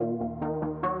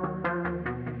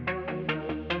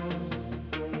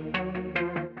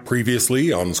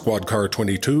Previously on Squad Car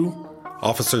 22,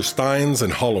 Officer Steins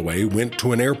and Holloway went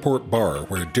to an airport bar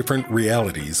where different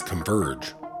realities converge.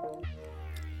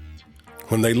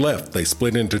 When they left, they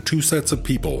split into two sets of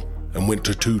people and went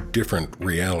to two different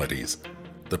realities.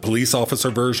 The police officer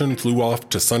version flew off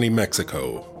to sunny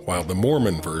Mexico, while the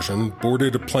Mormon version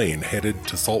boarded a plane headed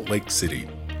to Salt Lake City.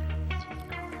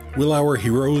 Will our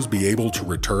heroes be able to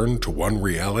return to one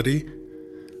reality?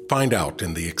 Find out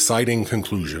in the exciting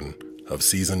conclusion of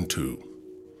Season 2.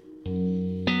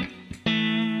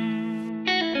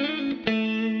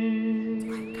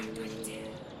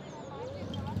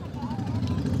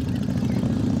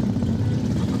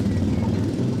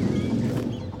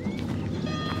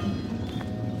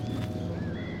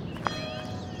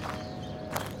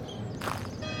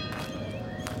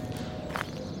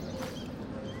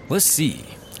 Let's see.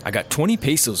 I got 20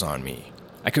 pesos on me.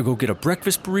 I could go get a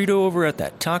breakfast burrito over at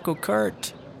that taco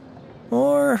cart.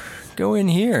 Or go in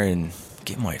here and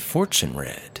get my fortune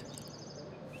read.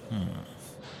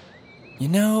 You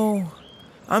know,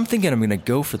 I'm thinking I'm going to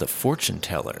go for the fortune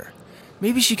teller.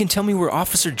 Maybe she can tell me where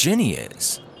Officer Jenny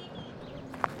is.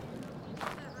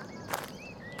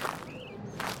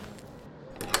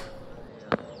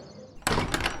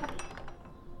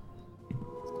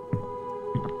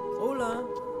 Hola.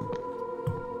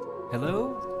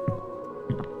 Hello?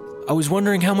 I was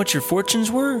wondering how much your fortunes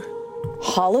were?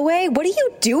 Holloway, what are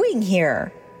you doing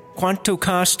here? Quanto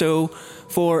costo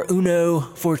for uno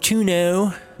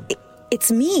fortuno?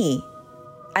 It's me,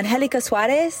 Angelica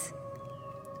Suarez.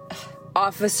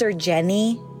 Officer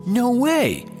Jenny. No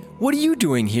way! What are you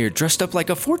doing here dressed up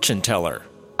like a fortune teller?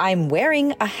 I'm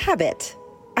wearing a habit.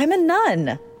 I'm a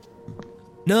nun.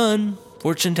 Nun,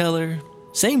 fortune teller,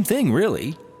 same thing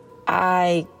really.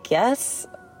 I guess.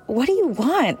 What do you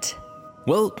want?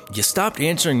 Well, you stopped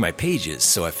answering my pages,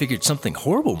 so I figured something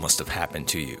horrible must have happened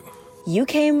to you. You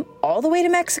came all the way to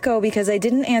Mexico because I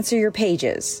didn't answer your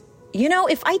pages. You know,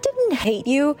 if I didn't hate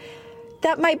you,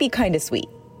 that might be kind of sweet.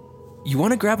 You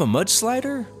want to grab a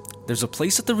mudslider? There's a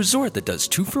place at the resort that does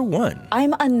 2 for 1.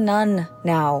 I'm a nun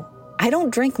now. I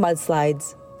don't drink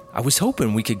mudslides. I was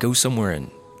hoping we could go somewhere and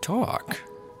talk.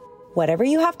 Whatever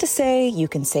you have to say, you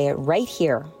can say it right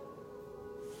here.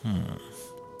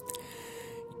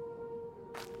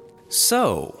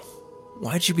 So,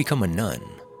 why'd you become a nun?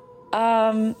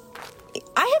 I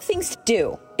have things to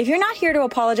do. If you're not here to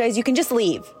apologize, you can just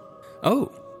leave.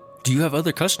 Oh, do you have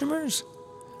other customers?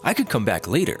 I could come back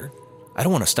later. I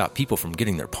don't want to stop people from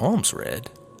getting their palms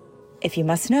read. If you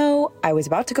must know, I was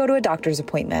about to go to a doctor's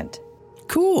appointment.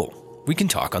 Cool. We can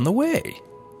talk on the way.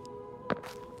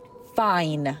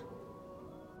 Fine.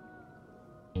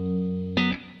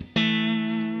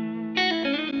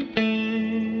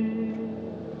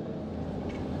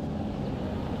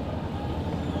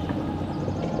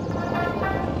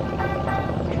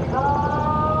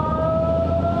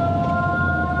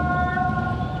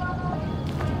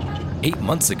 Eight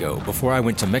months ago, before I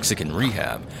went to Mexican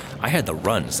rehab, I had the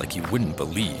runs like you wouldn't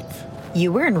believe.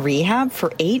 You were in rehab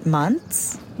for 8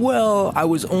 months? Well, I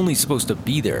was only supposed to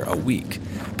be there a week,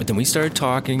 but then we started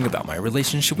talking about my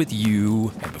relationship with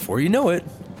you, and before you know it,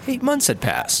 8 months had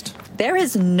passed. There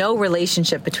is no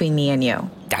relationship between me and you.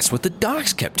 That's what the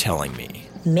docs kept telling me.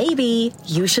 Maybe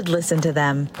you should listen to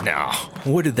them. Now,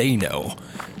 what do they know?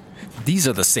 These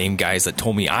are the same guys that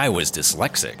told me I was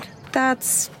dyslexic.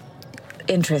 That's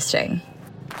interesting.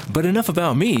 But enough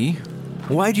about me.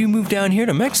 Why'd you move down here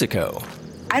to Mexico?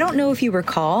 I don't know if you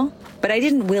recall, but I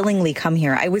didn't willingly come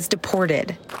here. I was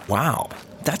deported. Wow,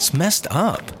 that's messed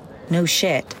up. No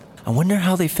shit. I wonder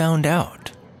how they found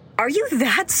out. Are you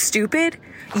that stupid?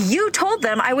 You told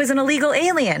them I was an illegal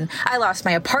alien. I lost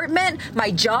my apartment,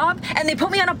 my job, and they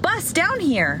put me on a bus down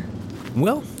here.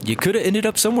 Well, you could have ended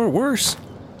up somewhere worse.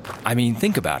 I mean,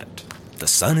 think about it. The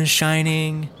sun is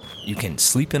shining, you can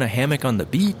sleep in a hammock on the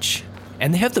beach,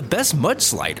 and they have the best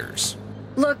mudsliders.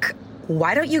 Look,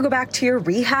 why don't you go back to your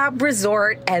rehab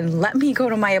resort and let me go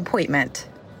to my appointment?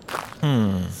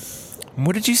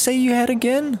 What did you say you had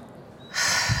again?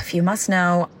 If you must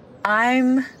know,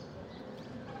 I'm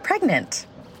pregnant.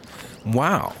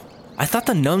 Wow, I thought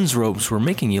the nun's robes were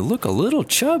making you look a little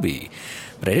chubby,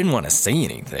 but I didn't want to say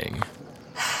anything.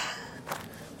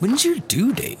 When's your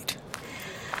due date?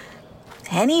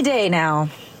 Any day now.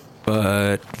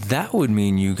 But that would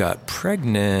mean you got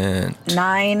pregnant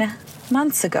 9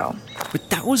 months ago.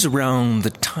 But that was around the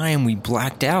time we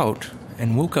blacked out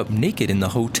and woke up naked in the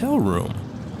hotel room.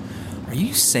 Are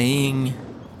you saying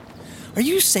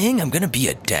I'm gonna be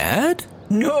a dad?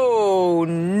 No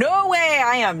way,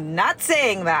 I am not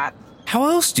saying that. How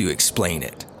else do you explain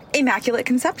it? Immaculate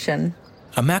conception.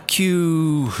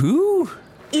 Who?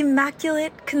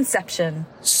 Immaculate conception.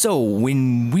 So,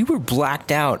 when we were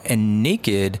blacked out and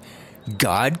naked,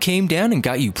 God came down and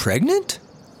got you pregnant?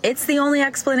 It's the only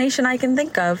explanation I can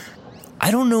think of.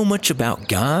 I don't know much about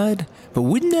God, but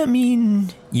wouldn't that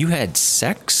mean you had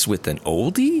sex with an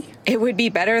oldie? It would be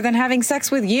better than having sex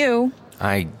with you.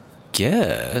 I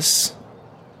guess.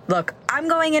 Look, I'm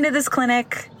going into this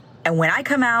clinic, and when I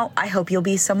come out, I hope you'll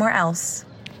be somewhere else.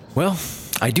 Well,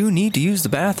 I do need to use the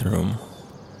bathroom.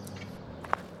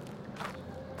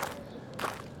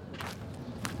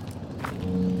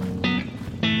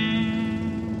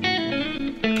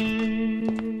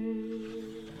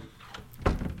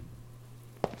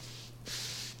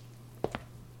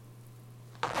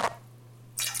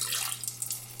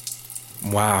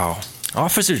 Wow.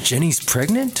 Officer Jenny's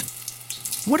pregnant?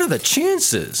 What are the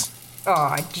chances?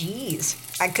 Aw, geez.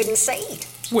 I couldn't say.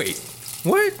 Wait,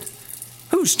 what?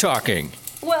 Who's talking?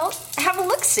 Well, have a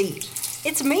look-see.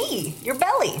 It's me, your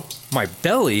belly. My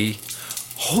belly?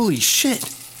 Holy shit.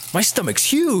 My stomach's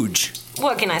huge.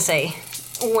 What can I say?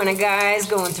 When a guy's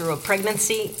going through a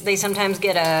pregnancy, they sometimes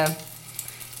get a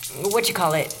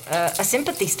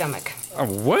sympathy stomach. A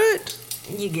what?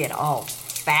 You get all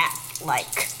fat,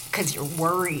 like, 'cause you're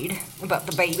worried about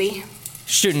the baby.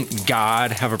 Shouldn't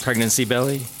God have a pregnancy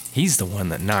belly? He's the one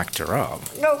that knocked her up.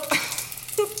 Nope.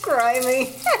 Cry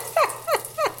me.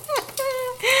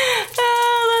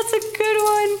 Oh, that's a good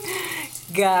one.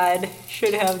 God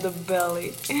should have the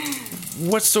belly.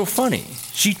 What's so funny?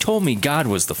 She told me God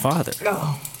was the father.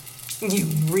 Oh, you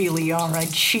really are a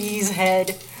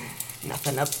cheesehead.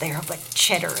 Nothing up there but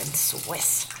cheddar and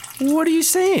Swiss. What are you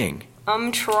saying?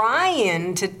 I'm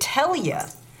trying to tell you.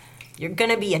 You're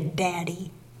gonna be a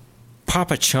daddy.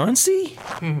 Papa Chauncey?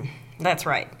 That's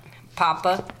right.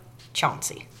 Papa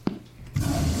Chauncey.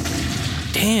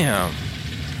 Damn.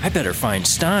 I better find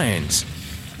Stein's.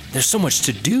 There's so much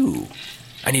to do.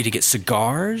 I need to get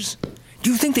cigars. Do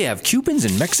you think they have Cubans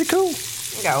in Mexico?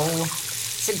 No,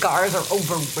 cigars are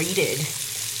overrated.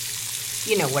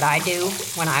 You know what I do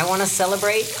when I want to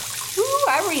celebrate? Ooh,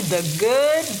 I read the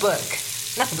good book.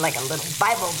 Nothing like a little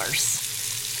Bible verse.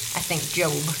 I think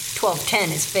Job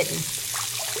 12:10 is fitting.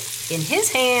 In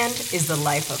his hand is the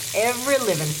life of every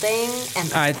living thing,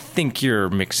 and I think you're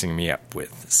mixing me up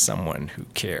with someone who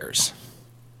cares.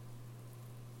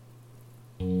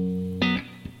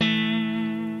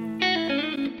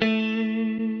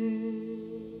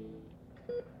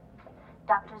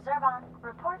 Dr. Zervon,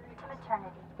 report to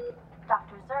maternity.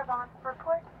 Dr. Zervon,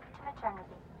 report to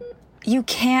maternity. You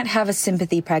can't have a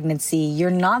sympathy pregnancy.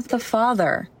 You're not the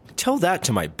father. Tell that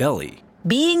to my belly.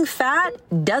 Being fat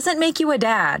doesn't make you a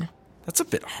dad. That's a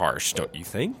bit harsh, don't you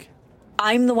think?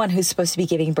 I'm the one who's supposed to be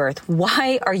giving birth.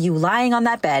 Why are you lying on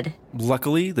that bed?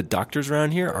 Luckily, the doctors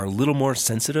around here are a little more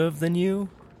sensitive than you.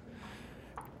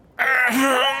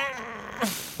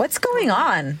 What's going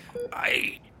on?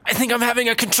 I think I'm having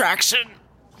a contraction.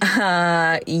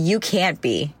 You can't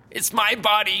be. It's my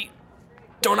body.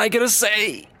 Don't I get a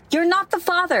say? You're not the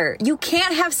father. You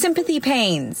can't have sympathy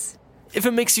pains. If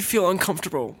it makes you feel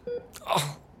uncomfortable,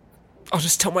 I'll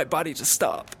just tell my body to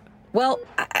stop. Well,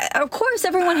 of course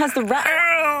everyone has the right.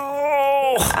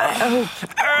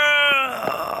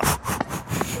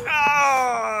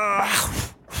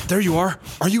 There you are.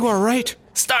 Are you all right?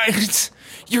 Steins,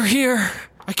 you're here.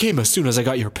 I came as soon as I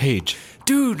got your page.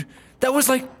 Dude, that was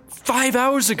like 5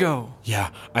 hours ago.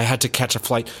 Yeah, I had to catch a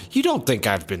flight. You don't think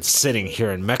I've been sitting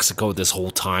here in Mexico this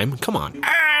whole time? Come on.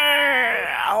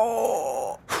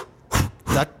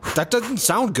 That doesn't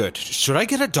sound good. Should I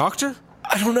get a doctor?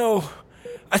 I don't know.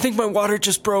 I think my water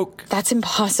just broke. That's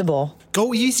impossible.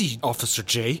 Go easy, Officer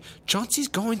J. Chauncey's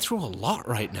going through a lot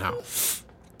right now.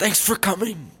 Thanks for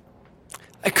coming.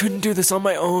 I couldn't do this on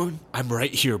my own. I'm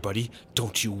right here, buddy.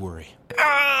 Don't you worry.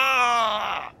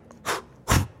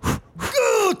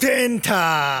 Guten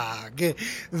Tag.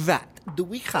 What do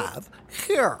we have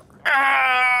here?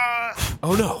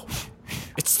 Oh no.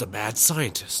 It's the mad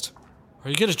scientist. Are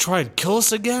you gonna try and kill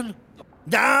us again?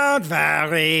 Don't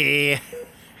worry.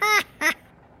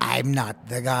 I'm not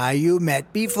the guy you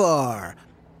met before.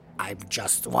 I'm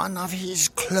just one of his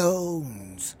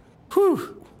clones.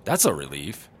 Whew, that's a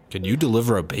relief. Can you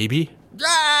deliver a baby?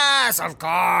 Yes, of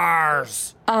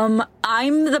course.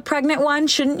 I'm the pregnant one.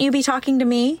 Shouldn't you be talking to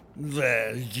me?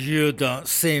 Well, you don't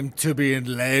seem to be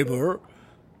in labor.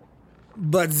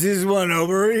 But this one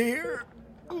over here?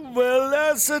 Well,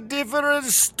 that's a different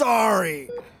story.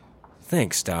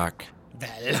 Thanks, Doc.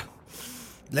 Well,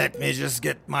 let me just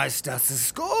get my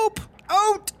stethoscope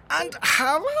out and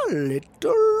have a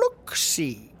little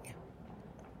look-see.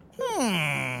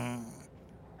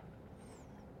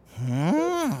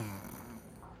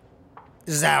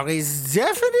 There is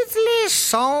definitely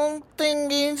something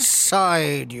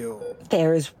inside you.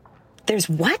 There's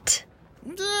what?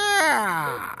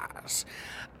 Yes.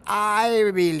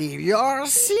 I believe your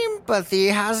sympathy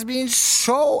has been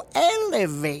so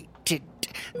elevated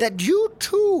that you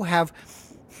too have,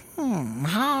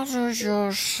 how do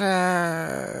you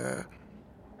say,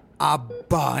 a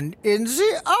bun in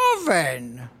the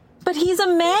oven. But he's a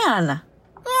man.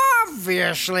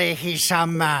 Obviously he's a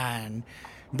man,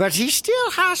 but he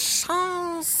still has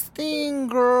something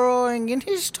growing in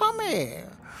his tummy.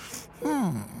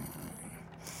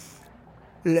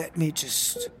 Let me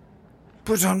just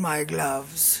put on my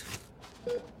gloves,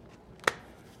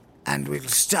 and we'll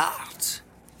start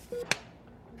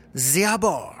the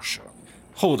abortion.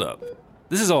 Hold up.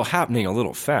 This is all happening a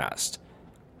little fast.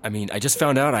 I mean, I just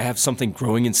found out I have something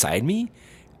growing inside me,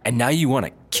 and now you want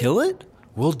to kill it?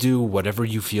 We'll do whatever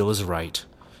you feel is right.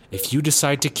 If you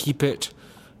decide to keep it,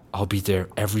 I'll be there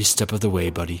every step of the way,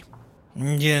 buddy.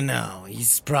 You know,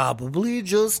 he's probably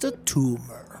just a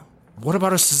tumor. What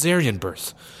about a cesarean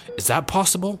birth? Is that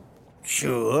possible?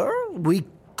 Sure, we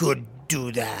could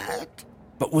do that.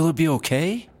 But will it be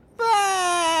okay?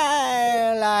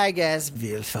 Well, I guess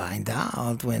we'll find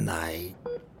out when I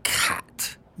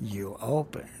cut you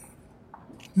open.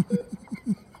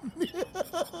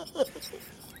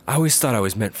 I always thought I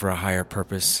was meant for a higher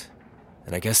purpose,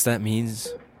 and I guess that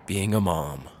means being a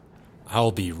mom.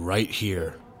 I'll be right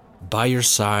here, by your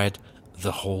side,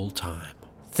 the whole time.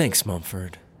 Thanks,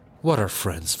 Mumford. What are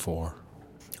friends for?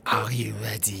 Are you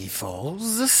ready for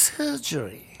the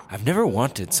surgery? I've never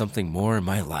wanted something more in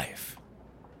my life.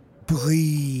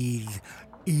 Breathe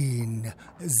in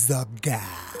the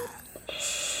gas.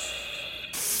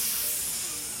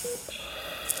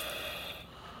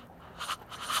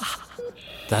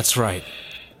 That's right.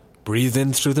 Breathe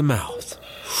in through the mouth.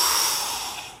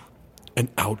 And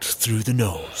out through the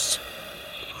nose.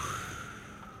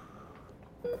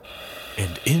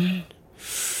 And in.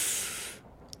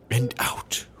 And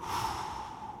out.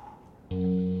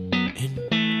 In.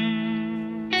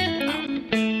 And out.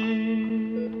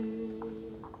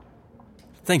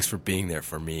 Thanks for being there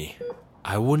for me.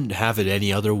 I wouldn't have it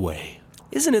any other way.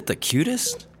 Isn't it the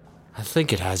cutest? I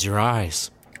think it has your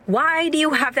eyes. Why do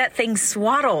you have that thing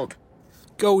swaddled?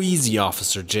 Go easy,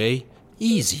 Officer J.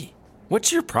 Easy.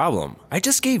 What's your problem? I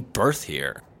just gave birth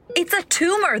here. It's a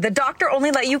tumor. The doctor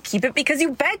only let you keep it because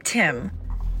you begged him.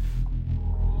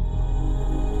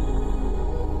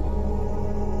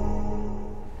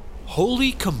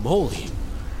 Holy camole.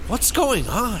 What's going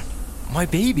on? My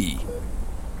baby.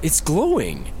 It's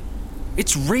glowing.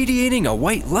 It's radiating a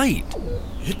white light.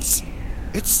 It's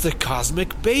the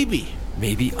cosmic baby.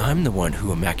 Maybe I'm the one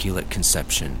who Immaculate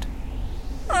conceptioned.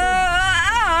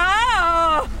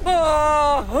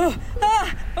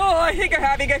 I think I'm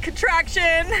having a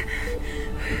contraction.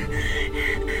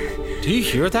 Do you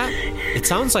hear that? It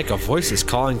sounds like a voice is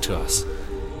calling to us.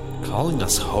 Calling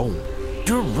us home.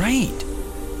 You're right.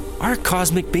 Our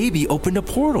cosmic baby opened a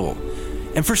portal.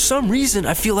 And for some reason,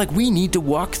 I feel like we need to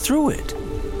walk through it. Okay,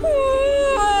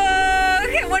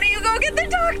 why don't you go get the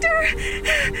doctor?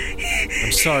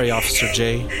 I'm sorry, Officer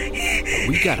J, but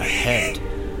we got to head.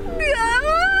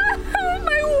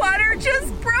 My water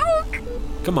just broke.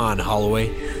 Come on,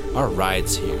 Holloway. Our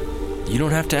ride's here. You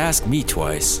don't have to ask me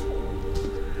twice.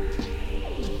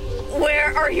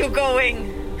 Where are you going?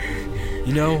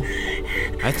 You know,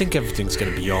 I think everything's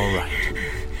gonna be all right.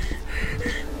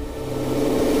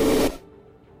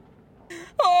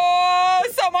 Oh,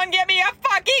 someone get me a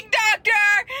fucking doctor!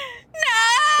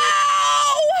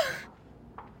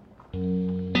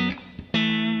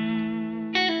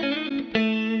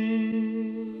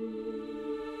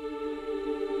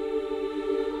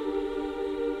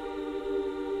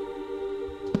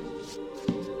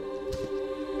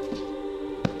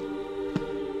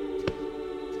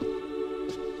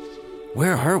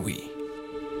 Where are we?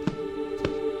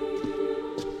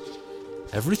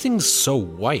 Everything's so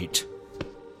white.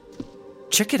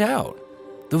 Check it out.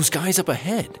 Those guys up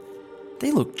ahead.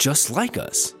 They look just like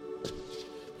us.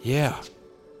 Yeah,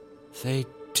 they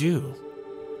do.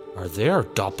 Are they our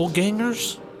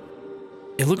doppelgangers?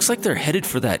 It looks like they're headed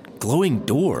for that glowing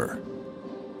door.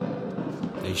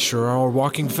 They sure are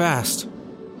walking fast.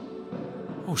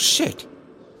 Oh shit.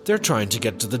 They're trying to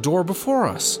get to the door before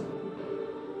us.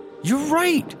 You're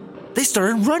right. They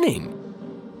started running.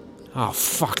 Oh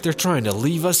fuck, they're trying to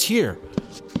leave us here.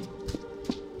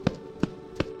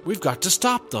 We've got to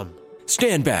stop them.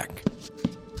 Stand back.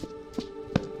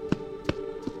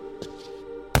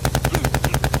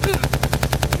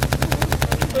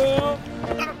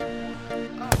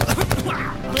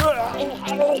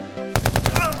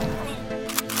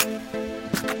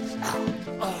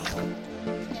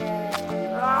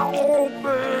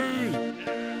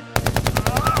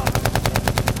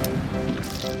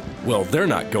 Well, they're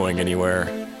not going anywhere.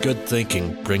 Good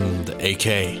thinking, bringing the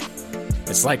AK.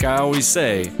 It's like I always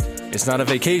say, it's not a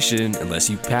vacation unless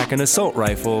you pack an assault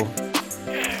rifle.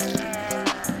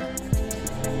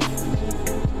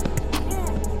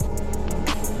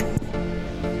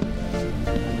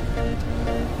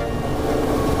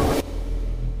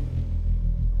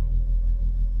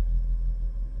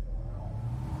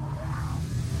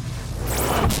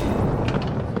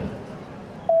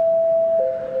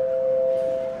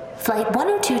 Flight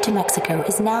 102 to Mexico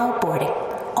is now boarding.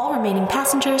 All remaining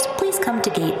passengers, please come to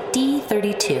gate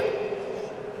D32.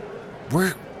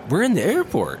 We're in the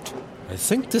airport. I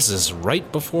think this is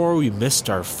right before we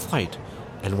missed our flight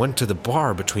and went to the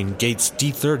bar between gates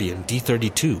D30 and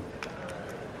D32.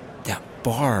 That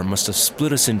bar must have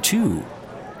split us in two.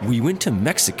 We went to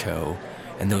Mexico,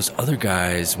 and those other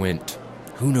guys went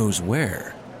who knows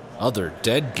where. Other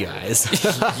dead guys.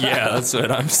 Yeah, that's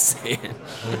what I'm saying.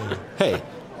 Hey,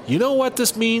 you know what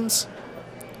this means?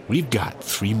 We've got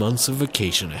 3 months of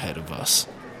vacation ahead of us.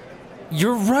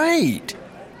 You're right.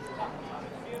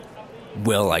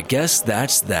 Well, I guess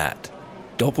that's that.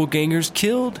 Doppelgangers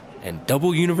killed and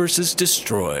double universes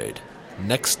destroyed.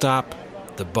 Next stop,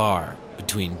 the bar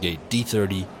between gate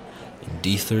D30 and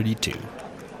D32.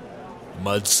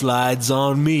 Mudslides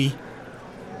on me.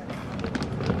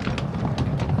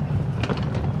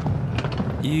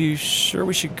 You sure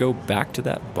we should go back to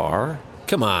that bar?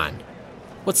 Come on.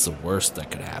 What's the worst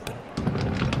that could happen?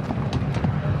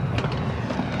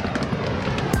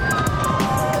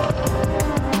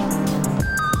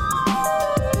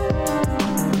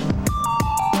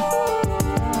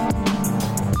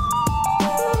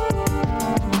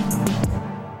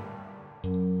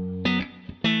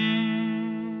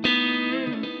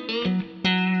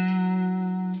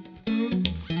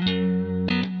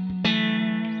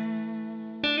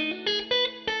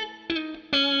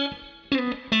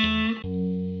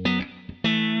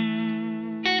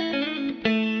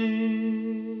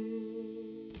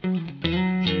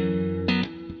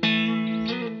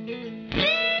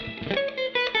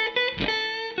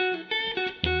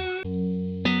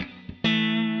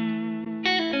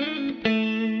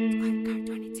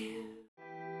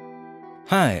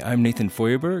 Hi, I'm Nathan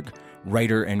Feuerberg,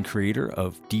 writer and creator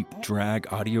of Deep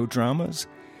Drag audio dramas.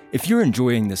 If you're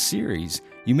enjoying this series,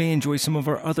 you may enjoy some of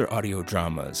our other audio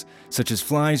dramas, such as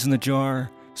Flies in the Jar,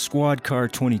 Squad Car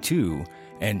 22,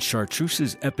 and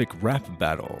Chartreuse's Epic Rap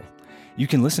Battle. You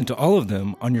can listen to all of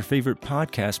them on your favorite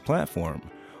podcast platform,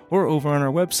 or over on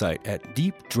our website at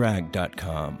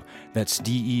deepdrag.com. That's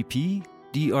DEPDRAG.com.